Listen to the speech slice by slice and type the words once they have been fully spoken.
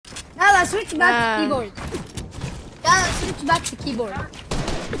switch back to keyboard. Kyle, switch back to keyboard.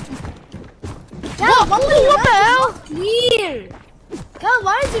 Kyle, what the hell? Clear. Kyle,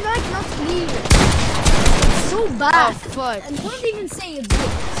 why is your mic not clear? It's so bad. Oh, fuck. And don't even say it's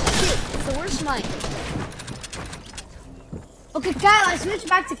good. It's the worst mic. Okay, Kyle, I switched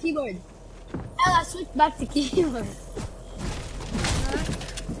back to keyboard. Kyle, I switched back to keyboard.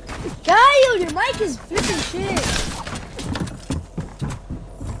 Kyle, your mic is flipping shit.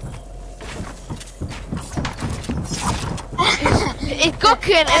 It's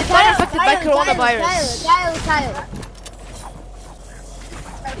cooking and it's not affected by coronavirus. Kyle.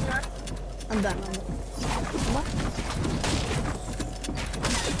 I'm done.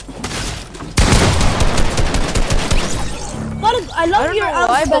 I love your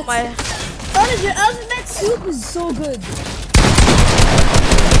alphabet. Your alphabet soup is so good.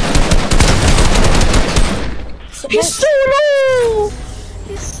 He's so low!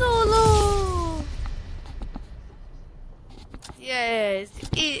 He's so low! Yes,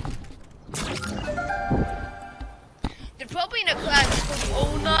 they're probably in a class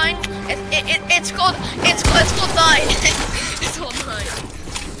called 09. It's called 9. It's called 9.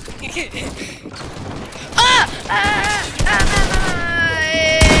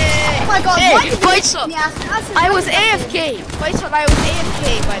 Oh my god, hey, why did Faisal, I was AFK. Faisal, I was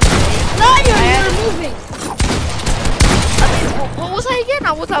AFK by the way. No, you're moving. I mean, what was I again?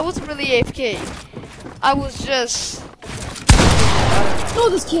 I wasn't really AFK. I was just... Throw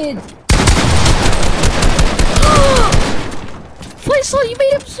this kid. Faisal, you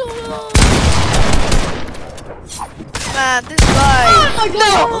made him so low. Man, this guy. Oh my god.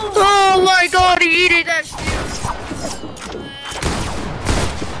 No. Oh my god, he eating that shit.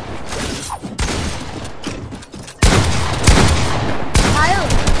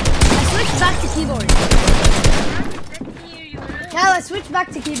 Kyle, I switched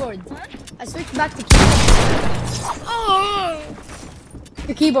back to keyboard. What? I switched back to keyboard. Oh!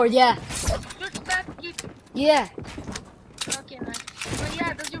 The keyboard, yeah. Switch back to keyboard? Yeah. Okay, nice. Well,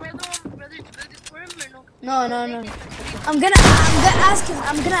 yeah, does your brother build it for him or no? No. I'm gonna ask him.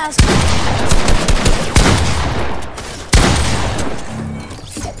 I'm not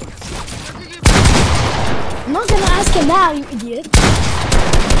gonna ask him now, you idiot.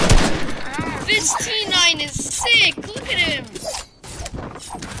 This T9 is sick. Look at him.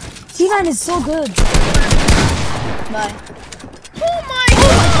 T9 is so good. Bye. Oh my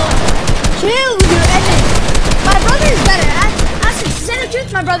god. Chill with your edit. My brother is better. Actually, to say the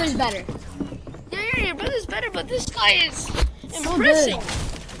truth, my brother's better. Yeah, your brother's better, but this guy is so impressing.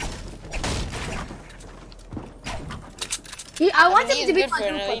 I want him to be my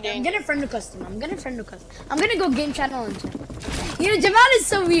new customer. I'm gonna friend request him. I'm gonna go game channel and chat. You know, Jamal is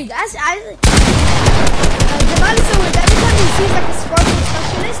so weird. Jamal is so weird. Every time he sees like a sparkle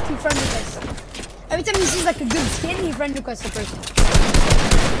specialist, he friend requests. Every time he sees like a good skin, he friend requests a person.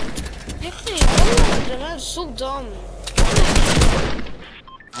 Jamal is so dumb.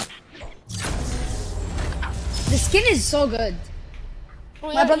 The skin is so good.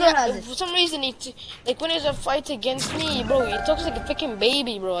 Bro, my brother has it. For some reason, like when there's a fight against me, bro, he talks like a freaking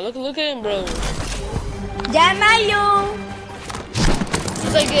baby, bro. Look at him, bro. Jamayo.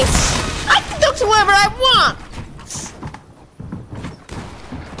 It's like this. I can talk to whoever I want.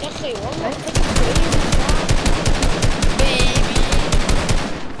 Okay, one more baby.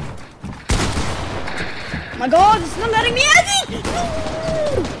 My God, it's not letting me edit. No,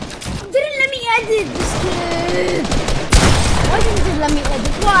 it didn't let me edit this kid. Why didn't it let me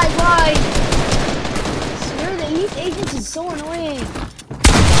edit? Why? I swear the elite agent is so annoying.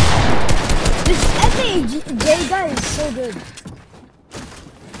 This FAJ guy is so good.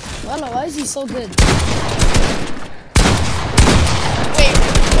 Well, why is he so good? Wait.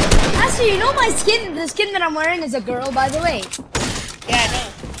 Actually, you know my skin, the skin that I'm wearing is a girl, by the way. Yeah, I know.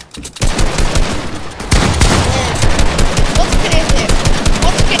 What skin is it?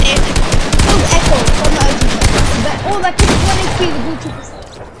 Oh, the Echo from the OG. Oh, that kid's 1 HP, the blue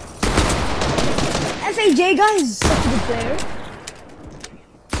FAJ guy is such a good player.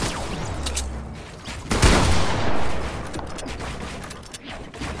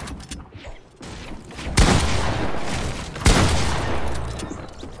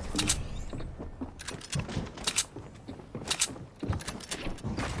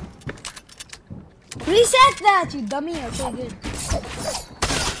 Reset that, you dummy. Okay, good.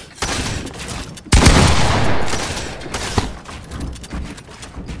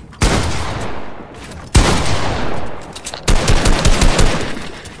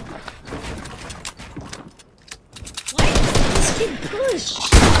 Why does this kid push? I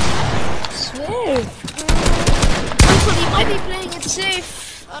swear. Also, he might be playing it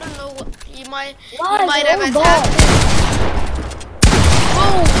safe. I don't know. You might Why? have Oh, attacked God. it.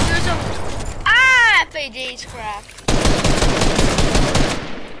 Oh, there's a FAJ's crack.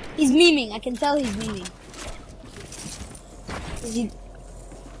 He's memeing. I can tell he's memeing. Is he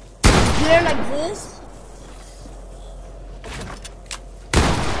there like this?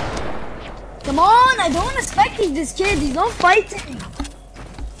 Come on! I don't want to spectate this kid. He's not fighting.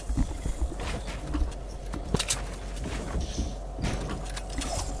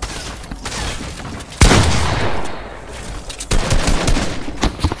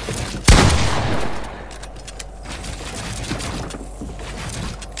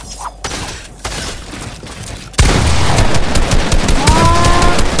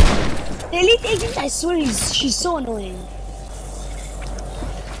 The elite agent, I swear she's so annoying.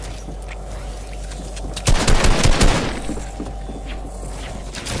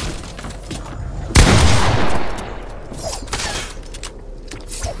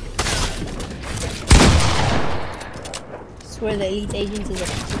 I swear the elite agent is a...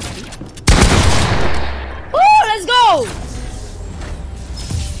 Oh, let's go!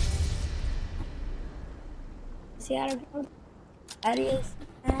 See how that is?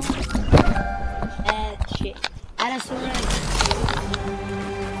 Shit. I don't see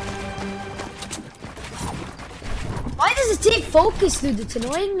Why does it take focus, dude? It's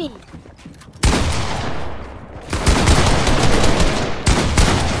annoying me.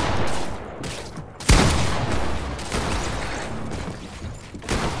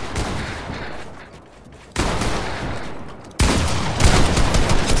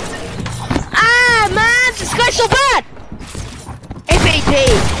 Ah, man, this guy's so bad.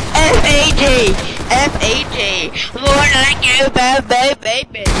 FAJ, more like you,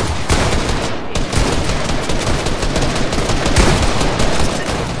 baby.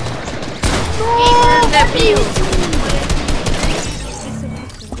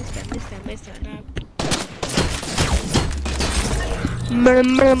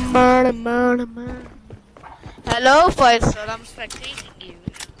 Hello, Faisal, I'm spectating you.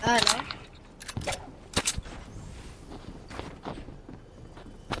 Hello.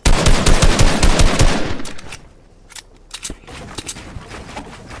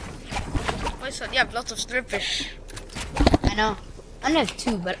 Faisal, you have lots of strippers. I know. I only have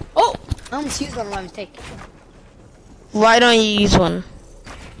two, but oh, I almost used one by mistake. Why don't you use one?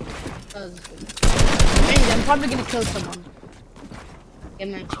 I'm probably gonna kill someone. Get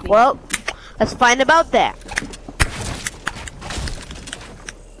my HP. Well, let's find about that.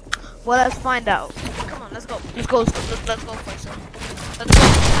 Well, let's find out. Come on, let's go. Let's go, Faisal. Let's go.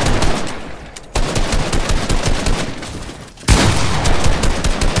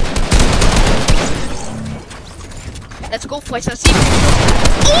 Let's go, Faisal. See.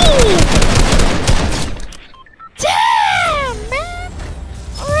 Ooh! Damn, man!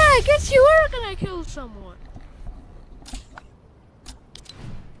 Alright, guess you are gonna kill someone.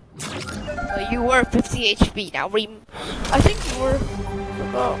 Well, you were 50 HP. Now, I think you were.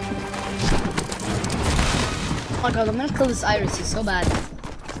 Oh my god, I'm gonna kill this Iris. He's so bad.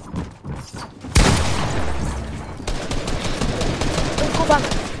 Don't go back.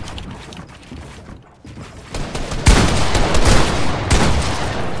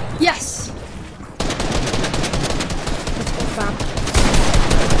 Yes! Let's go, fam.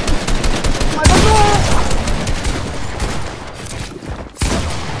 Oh my god, no!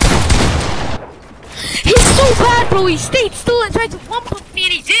 He's so bad, bro. He stayed still and tried to bump up me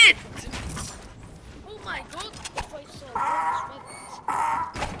and he did. Oh my god.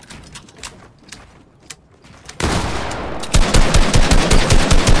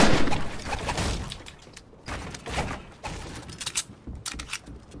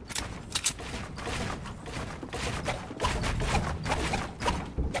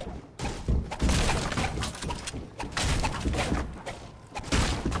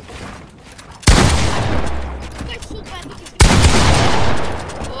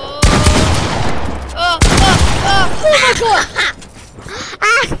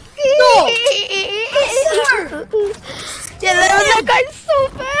 Yeah, that guy's so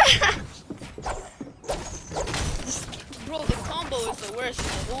bad. Bro, the combo is the worst in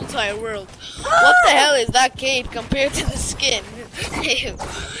the whole entire world. What the hell is that cape compared to the skin?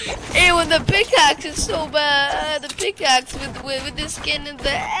 Hey, when the pickaxe is so bad, the pickaxe with the skin and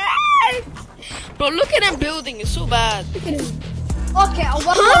the bro, look at him building. It's so bad. Look at him. Okay, I'm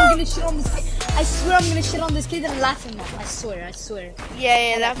gonna shit on this kid. I swear I'm gonna shit on this kid and laugh him off. I swear.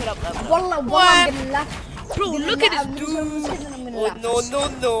 Yeah, laugh it up. Wallah, I'm gonna laugh. Bro, look at this dude. Oh no.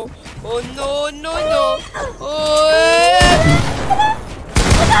 Oh no. Oh.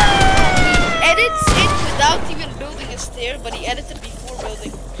 He edits it without even building a stair, but he edited before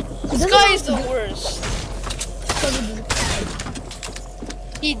building. This guy is the worst.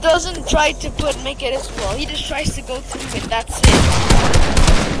 He doesn't try to make it as well. He just tries to go through it. That's it.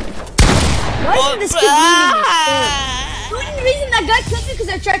 Why isn't this kid leaving it? The only reason that guy killed me because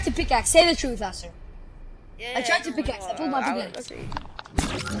I tried to pickaxe. Say the truth, Aster. Yeah, I tried to pickaxe. I pulled my pickaxe.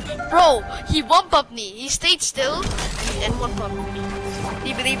 Bro, he one-pumped me. He stayed still and one-pumped me. Do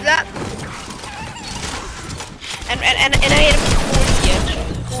you believe that? And I hit him with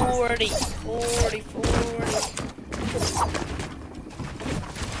 40.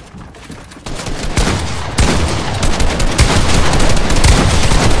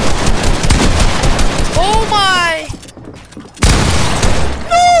 Oh my!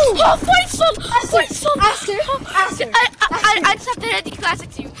 No! Oh, Faisal! Aster! I just have to hit the classic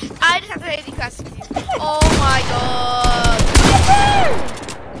to you. Oh my god!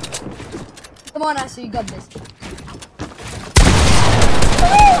 Come on, Aster, you got this.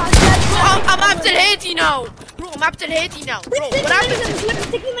 I'm after Haiti now! Bro, I'm after Haiti now! Bro, what happened?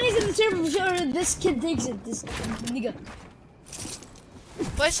 Take the minis in the server before this kid takes it. This nigga.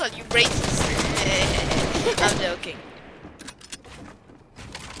 Faisal, you racist. I'm joking.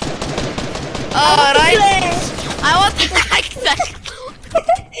 Alright. I want to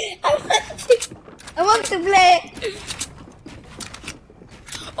I want to play.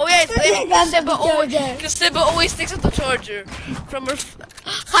 Oh yeah, because Seba always takes out the charger from her.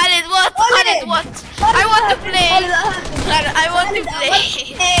 Khaled, what? Khaled, what? I want to play. Khaled, I want to play.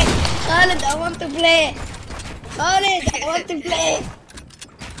 Khaled, I want to play. Khaled, I want to play.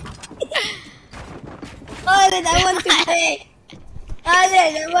 Khaled, I want to play. Khaled,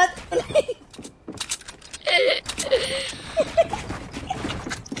 I want to play.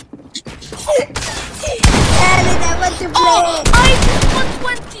 Khaled, I want to play. Oh, I just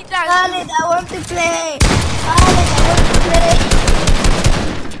 120 that. Khaled, I want to play. Khaled, I want to play.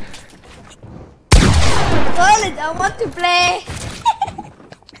 Khaled, I want to play.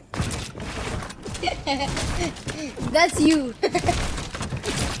 That's you.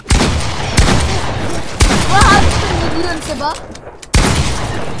 What happened with you and Seba?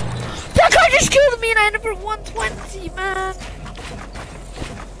 That guy just killed me and I ended up for 120, man.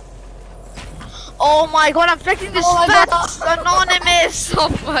 Oh my god, I'm expecting this fat anonymous. Oh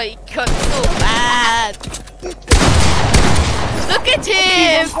my god, so bad. Look at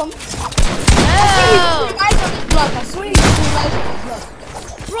him. Oh. I swear he just relies on his luck.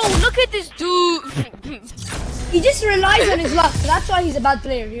 Bro, look at this dude. He just relies on his luck. That's why he's a bad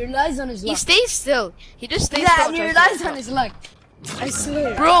player. He relies on his luck. He stays still. He just stays yeah, still. and he relies on his luck. I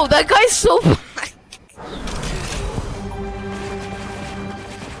swear. Bro, that guy's so bad.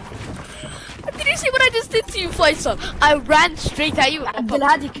 Did you see what I just did to you, Faisal? I ran straight at you.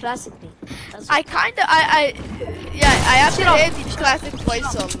 Abdelhadi classic me. I have to hit the classic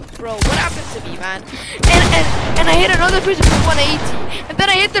Faisal. Bro, what happened to me, man? And I hit another person for 180. And then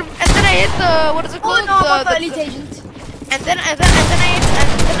I hit the what is it called? Oh no, the elite agent. And then I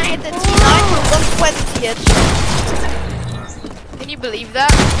hit the T9 for 120 headshot. Can you believe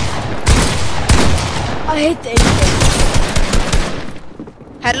that? I hate the elite agent.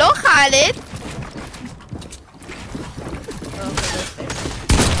 Hello, Khaled.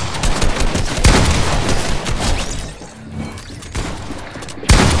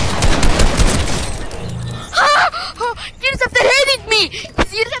 You just have to hate me!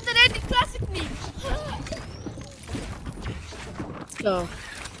 You just have to hate classic me! Go.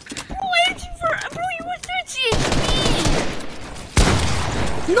 Bro, you were 30 HP!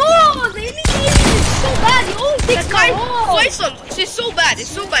 No! The elite agent is so bad! He always takes my wall! Faisal, it's so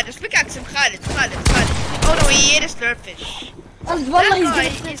bad, Just pickaxe him, Khaled. Oh no, he ate a slurfish. Wallah,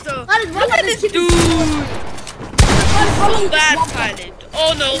 he's so... Khaled, Look at this dude! So bad, Khaled.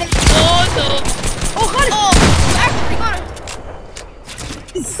 Oh no! Oh, Khaled! Oh, actually got him!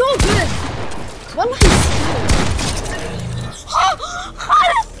 He's so good! Wallah, he's so good!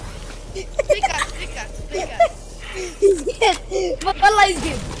 Khaled! Pickaxe. He's good! Wallah, he's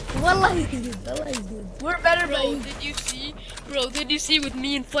good. We're better, bro. Did you see with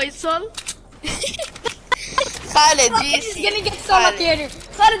me and Faisal? Khaled, that kid is gonna get so lucky here.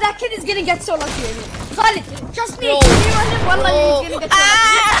 Khaled, that kid is gonna get so lucky here. Khaled, trust me, if you hear him, wallah, he's gonna get so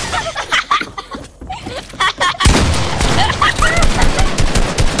lucky.